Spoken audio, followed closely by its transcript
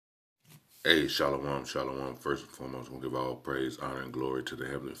Hey, shalom, shalom. First and foremost, we'll give all praise, honor, and glory to the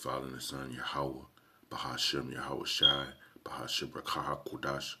Heavenly Father and the Son, Yahweh, Bahashem, Yahweh Shai, Bahashem, Rakaha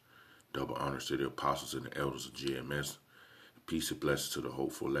Kodash. Double honors to the apostles and the elders of GMS. Peace and blessings to the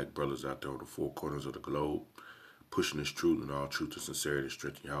hopeful elect brothers out there on the four corners of the globe, pushing this truth and all truth and sincerity,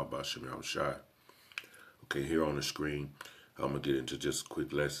 strength Yahweh, Bahashem, Yahweh Shai. Okay, here on the screen, I'm going to get into just a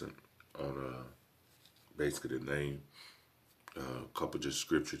quick lesson on basically the name, a couple just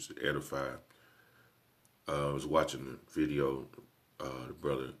scriptures to edify. I was watching the video. The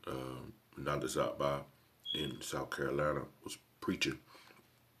brother Nanda Zakba in South Carolina was preaching,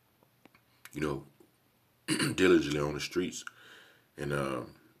 you know, diligently on the streets. And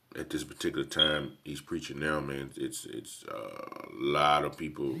at this particular time, he's preaching now, man. It's a lot of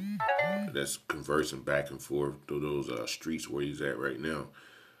people that's conversing back and forth through those streets where he's at right now.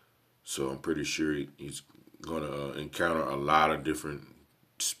 So I'm pretty sure he's gonna encounter a lot of different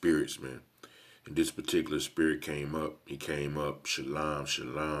spirits, man. And this particular spirit came up. He came up, shalom,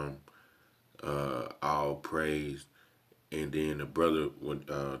 shalom, all praise. And then the brother, when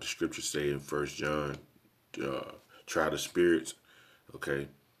the scriptures say in First John, try the spirits. Okay,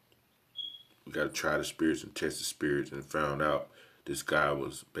 we got to try the spirits and test the spirits, and found out this guy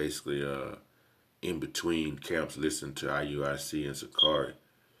was basically in between camps, listening to IUIC and Sakari.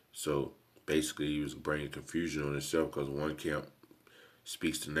 So basically, he was bringing confusion on himself because one camp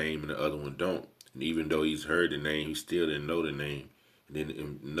speaks the name and the other one don't. And even though he's heard the name, he still didn't know the name. And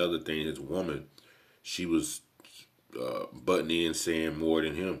then another thing, his woman, she was butting in saying more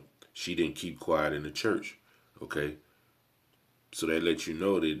than him. She didn't keep quiet in the church. Okay, so that lets you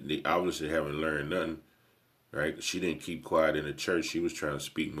know that they obviously haven't learned nothing, right? She didn't keep quiet in the church. She was trying to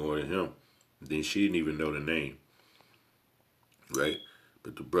speak more than him. Then she didn't even know the name, right?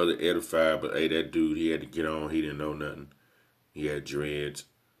 But the brother edified. But hey, that dude, he had to get on. He didn't know nothing. He had dreads,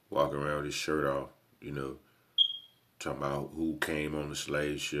 walking around with his shirt off. You know, talking about who came on the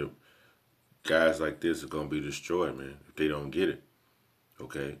slave ship. Guys like this are gonna be destroyed, man, if they don't get it.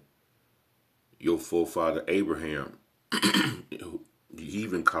 Okay, your forefather Abraham, he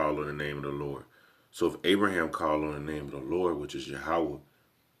even called on the name of the Lord. So if Abraham called on the name of the Lord, which is Yahweh,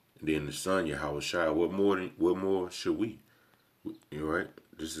 and then the Son Yahweh Shai, what more should we? You know, right?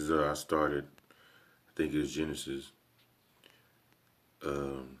 This is I started. I think it's Genesis.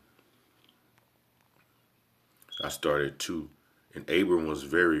 Um, I started 2. And Abram was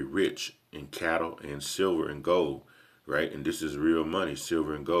very rich in cattle and silver and gold, right? And this is real money,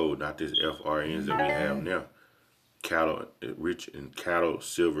 silver and gold, not this FRNs that we have now. Cattle, rich in cattle,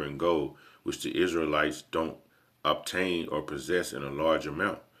 silver, and gold, which the Israelites don't obtain or possess in a large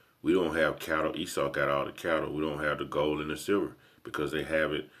amount. We don't have cattle. Esau got all the cattle. We don't have the gold and the silver because they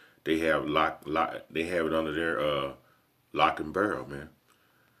have it. They have They have it under their lock and barrel, man.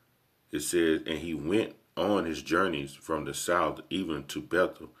 It says, and he went on his journeys from the south even to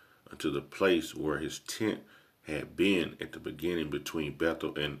Bethel, unto the place where his tent had been at the beginning between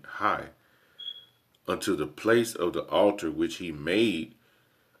Bethel and Hai, unto the place of the altar which he made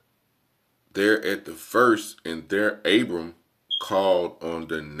there at the first, and there Abram called on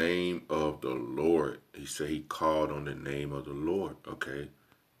the name of the Lord. He said he called on the name of the Lord. Okay,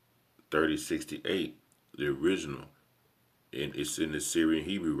 3068, the original, and it's in the Syrian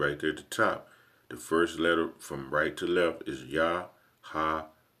Hebrew right there at the top. The first letter from right to left is Yah, Ha,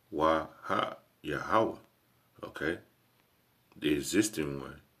 Wah, Ha, Yahweh. Okay, the existing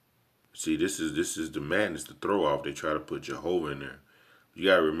one. See, this is the madness, the throw off. They try to put Jehovah in there. You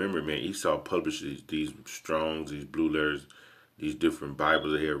gotta remember, man. Esau published these Strongs, these blue letters, these different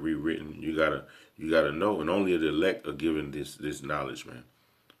Bibles they have rewritten. You gotta know, and only the elect are given this knowledge, man.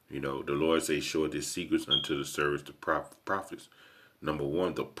 You know, the Lord say, "Show this secrets unto the service the prophets." Number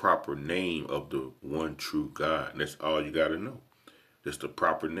one, the proper name of the one true God, and that's all you gotta know. That's the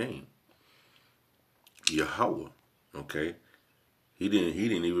proper name, Yahweh. Okay, he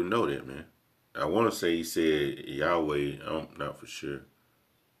didn't even know that, man. I want to say he said Yahweh. I'm not for sure.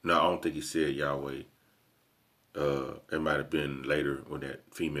 No, I don't think he said Yahweh. It might have been later when that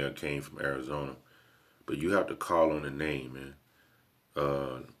female came from Arizona. But you have to call on the name, man.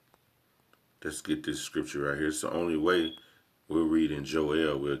 Uh, let's get this scripture right here. It's the only way we'll read in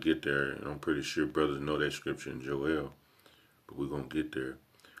Joel. We'll get there. And I'm pretty sure brothers know that scripture in Joel. But we're going to get there.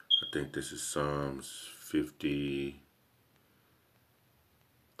 I think this is Psalms 50.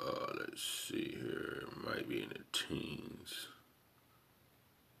 Let's see here. It might be in the teens.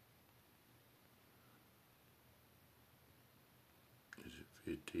 Is it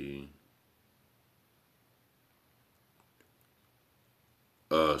 50?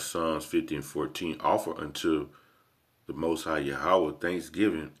 Psalms 50 and 14. Offer unto the Most High Yahweh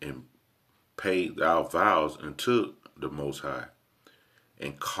thanksgiving and pay thy vows unto the Most High,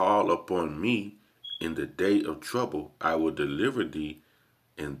 and call upon me in the day of trouble. I will deliver thee,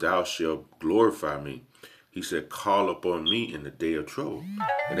 and thou shalt glorify me. He said, call upon me in the day of trouble.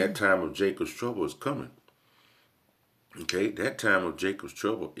 And that time of Jacob's trouble is coming. Okay, that time of Jacob's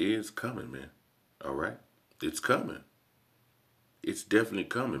trouble is coming, man. All right? It's coming. It's definitely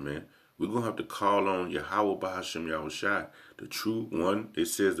coming, man. We're going to have to call on Yahweh Bahashem Yahushai, the true one. It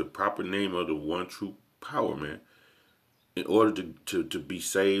says the proper name of the one true power, man, in order to be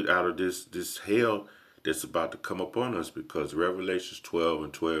saved out of this hell that's about to come upon us, because Revelations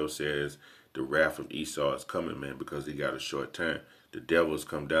 12:12 says the wrath of Esau is coming, man, because he got a short time. The devil has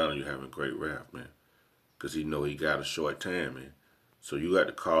come down and you're having great wrath, man, because he know he got a short time, man. So you got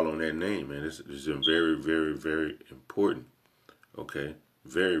to call on that name, man. This is very, very, very important, okay?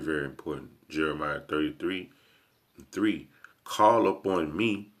 Very, very important. Jeremiah 33:3. Call upon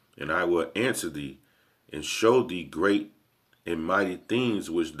me, and I will answer thee, and show thee great and mighty things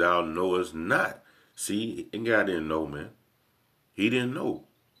which thou knowest not. See, and God didn't know, man. He didn't know.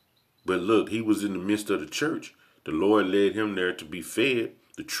 But look, he was in the midst of the church. The Lord led him there to be fed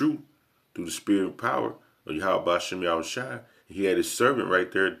the truth through the spirit and power of Yahweh Bashem Yahushai. He had his servant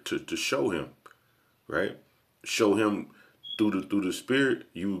right there to show him, right? Show him through the spirit.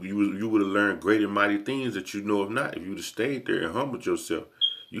 You would have learned great and mighty things that you know of not. If you would have stayed there and humbled yourself,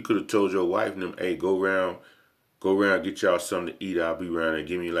 you could have told your wife and them, hey, go around, get y'all something to eat. I'll be around and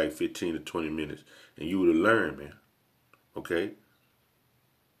give me like 15 to 20 minutes. And you would have learned, man. Okay?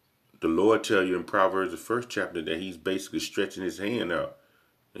 The Lord tell you in Proverbs, the 1st chapter, that he's basically stretching his hand out.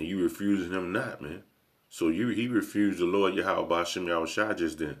 And you refusing him not, man. So he refused the Lord Yahweh Bashem Yahushai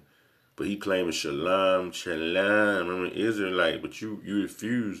just then. But he claiming shalom, I'm an Israelite. But you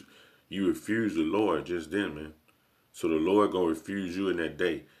refuse the Lord just then, man. So the Lord gonna refuse you in that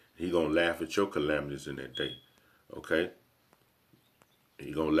day. He gonna laugh at your calamities in that day. Okay?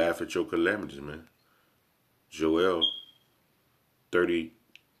 He gonna laugh at your calamities, man. Joel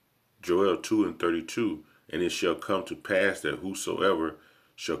 2:32. And it shall come to pass that whosoever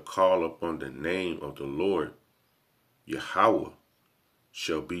shall call upon the name of the Lord, Yahweh,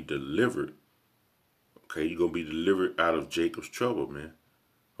 shall be delivered. Okay, you're going to be delivered out of Jacob's trouble, man.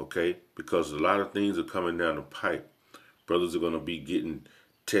 Okay, because a lot of things are coming down the pipe. Brothers are going to be getting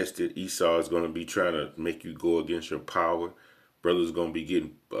tested. Esau is going to be trying to make you go against your power. Brothers are going to be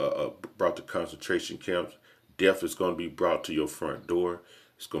getting brought to concentration camps. Death is going to be brought to your front door.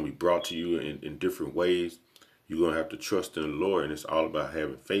 It's going to be brought to you in different ways. You're going to have to trust in the Lord, and it's all about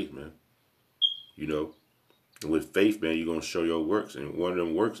having faith, man. You know, and with faith, man, you're going to show your works. And one of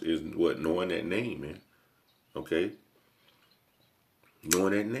them works is what? Knowing that name, man. Okay?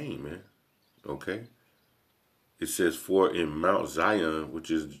 Knowing that name, man. Okay? It says, for in Mount Zion,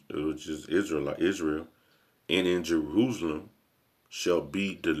 which is Israel, and in Jerusalem shall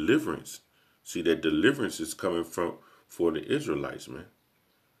be deliverance. See, that deliverance is coming for the Israelites, man.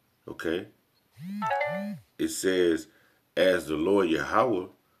 Okay? It says, as the Lord Yahweh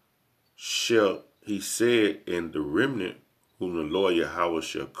shall, he said, in the remnant whom the Lord Yahweh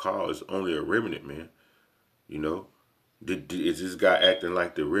shall call. Is only a remnant, man. You know? Is this guy acting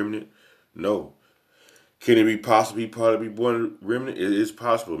like the remnant? No. Can it be possible he probably be born a remnant? It is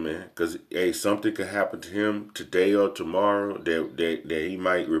possible, man. Because, hey, something could happen to him today or tomorrow that he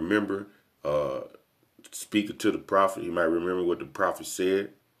might remember. Speaking to the prophet, he might remember what the prophet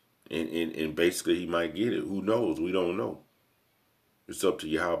said. And basically he might get it. Who knows? We don't know. It's up to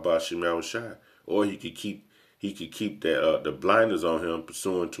Yahweh Bashem Yahushai. Or he could keep that the blinders on him,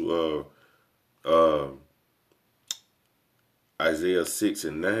 pursuant to Isaiah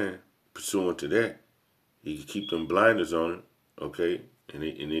 6:9, pursuant to that. He could keep them blinders on him, okay? And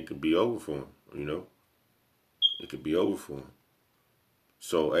it could be over for him, you know? It could be over for him.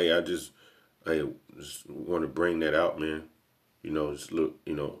 So, hey, I just want to bring that out, man. You know, just look,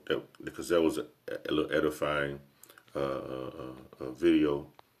 you know, because that was a little edifying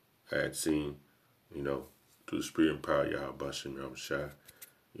video I had seen, you know, through the spirit and power of Yahweh Bashem Yahushai,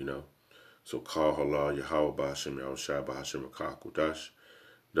 you know. So call halal Yahweh Bashem Yahushai Bahashem Akakudash.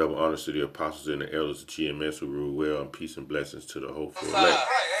 Double honors to the apostles and the elders of GMS who rule well, and peace and blessings to the hopeful elect.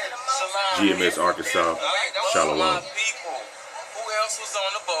 GMS Arkansas, Shalom. Who else was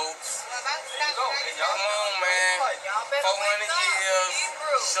on the boats? Come on, man. 400 years.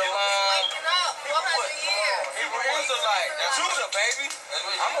 Shalom. 400 years. Hebrew Israelite. That's Judah, baby.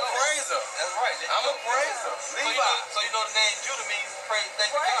 I'm a praiser. That's right. I'm a praiser. Levi. So you know the name Judah means praise,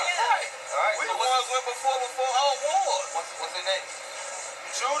 thank God. Right. All right. We the ones went before all wars. What's their name?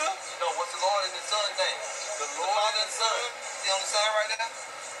 Judah? No, what's the Lord and the Son's name? The Lord and the Son. Is he on the sign right now?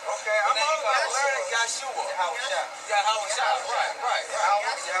 Okay, I'm all about learning Yahshua. Yahweh Shai. Right.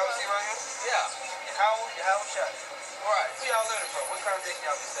 Yahweh see right here? Yeah. Yahweh Shai. Right. Who y'all learning from? What congregation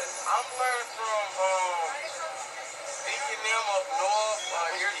y'all be studying? I'm learning from Deacon them up north.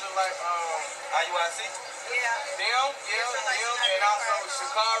 Israelite IUIC. Yeah. Them, and also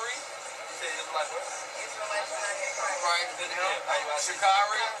Shikari. You said Israelite what? Right.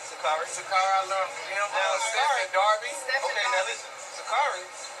 Shikari. I learned from him. Stephen Darby. Okay, now listen. Shikari,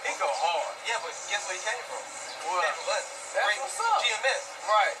 he go hard. Yeah, but guess where he came from? What? That's what's up. GMS.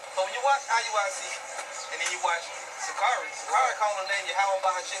 Right. So when you watch IUIC and then you watch Shikari calling the name Yahweh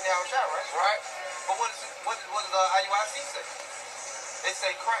Bahashim Yahweh Shai, right? Right. But what does IUIC say? They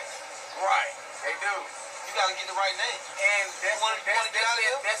say Christ. Right. They do. You gotta get the right name. And they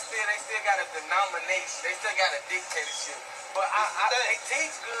still got a denomination. They still got a dictatorship. But they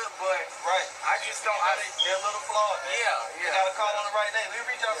teach good, but right. I just don't. They're a little flawed. Man. Yeah. You gotta call on the right name. Let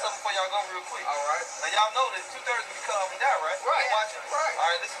me read y'all something before y'all go real quick. All right. Now y'all know that 2/3 will be cut off and die, right? Right. Watch it. Right.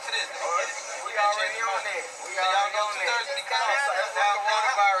 All right. Listen to this. We already on that. Y'all know 2/3 will be cut off. Now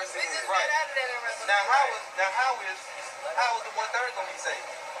coronavirus is right. Now how is the 1/3 gonna be saved?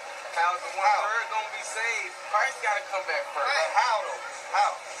 How is the 1/3 gonna be saved? Christ gotta come back first. Right. How though?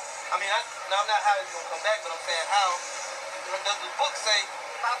 How? I mean, I'm not how he's gonna come back, but I'm saying how. Does the book say?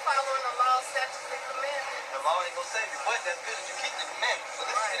 By following the law, statutes, and commandments. The law ain't gonna save you, but that's good if you keep the commandments. So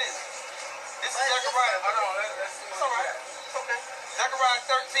listen to this. This is Zechariah. Hold on, let's see. It's all right. It's okay. Zechariah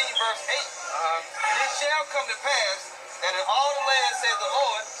 13, verse 8. And it shall come to pass that in all the land, says the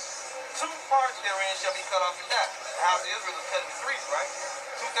Lord, 2 parts therein shall be cut off and die. The house of Israel is cut into 3, right?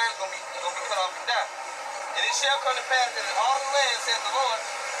 2/3 gonna be cut off and die. And it shall come to pass that in all the land, says the Lord,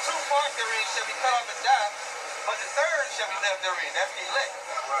 2 parts therein shall be cut off and die. But the 3rd shall be left therein. That's the elect.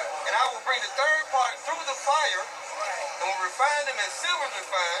 Right. And I will bring the 3rd part through the fire, and will refine them as silver is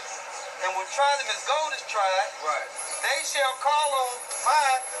refined, and will try them as gold is tried. Right. They shall call on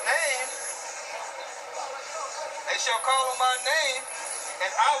my name. And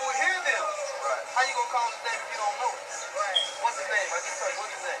I will hear them. Right. How you gonna call his name if you don't know it? Right. What's his name? I just tell you.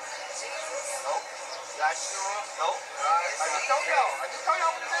 What's his name? Jesus. No. Yahshua. No. I just told y'all what his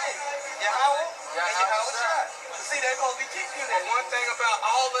name. Yahweh. Yahweh Shai. See, they're supposed to be teaching you that. But one thing about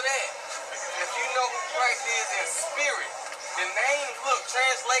all of that, if you know who Christ is in spirit, the name, look,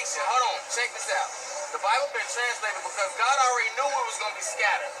 translation. Hold on, check this out. The Bible been translated because God already knew it was going to be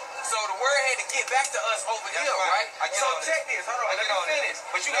scattered. So the word had to get back to us over here, right? So check this. Hold on, let me finish.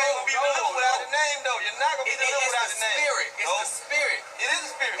 But you're not going to be delivered without the name, though. You're not going to be delivered without the name. It's the spirit. It is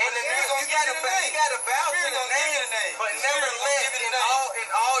the spirit. And the name, you got to bow to the name. But nevertheless, in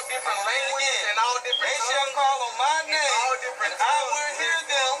all different languages and all different tongues, they shall call on my name, and I will hear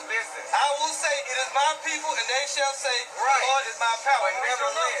them. I will say, it is my people, and they shall say, the Lord is my power. But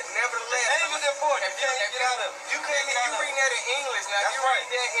nevertheless, the name is important. You can't get out of it. You reading that in English. Now, if you read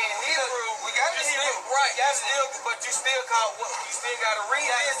that in Hebrew, we got the Hebrew. Right. But you still got to read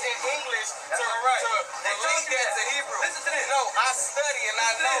this in English to relate that to Hebrew. Listen to this. No, I study and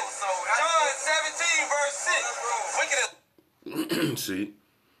I know. So John 17, verse 6. See,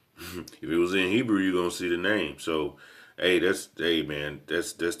 if it was in Hebrew, you're gonna see the name. So, that's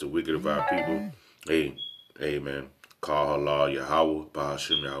the wicked of our people. Hey, man. Call Allah Yahweh,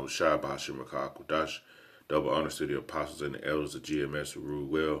 Bahashim Yahweh Shai, Bahashim Rakah Kudash. Double honors to the apostles and the elders of GMS who rule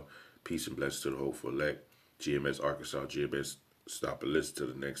well. Peace and blessings to the hopeful elect. GMS Arkansas, GMS Stop and listen till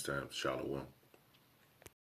the next time. Shalom.